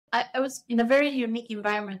I was in a very unique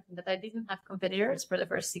environment that I didn't have competitors for the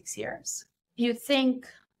first 6 years. You think,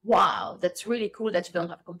 wow, that's really cool that you don't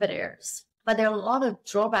have competitors. But there are a lot of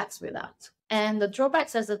drawbacks with that. And the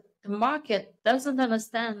drawbacks is that the market doesn't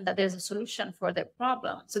understand that there's a solution for their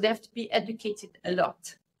problem. So they have to be educated a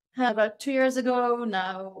lot. About 2 years ago,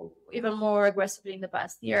 now even more aggressively in the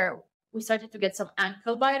past year, we started to get some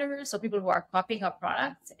ankle biters, so people who are copying our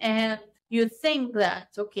products. And you think that,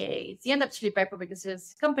 okay, it's the end of Chili Pepper because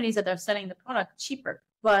there's companies that are selling the product cheaper.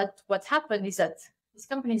 But what happened is that these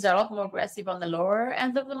companies are a lot more aggressive on the lower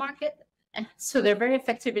end of the market. And so they're very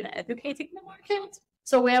effective in educating the market.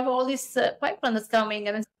 So we have all this pipeline that's coming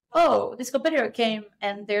and oh, this competitor came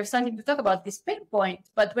and they're starting to talk about this pain point.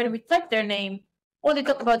 But when we type their name, all they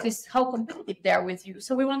talk about is how competitive they are with you.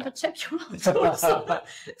 So we want to check you out.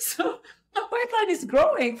 So the pipeline is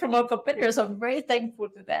growing from our competitors. I'm very thankful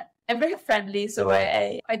to that. I'm very friendly, so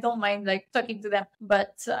I don't mind like talking to them.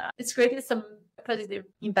 But it's created some positive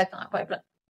impact on our pipeline.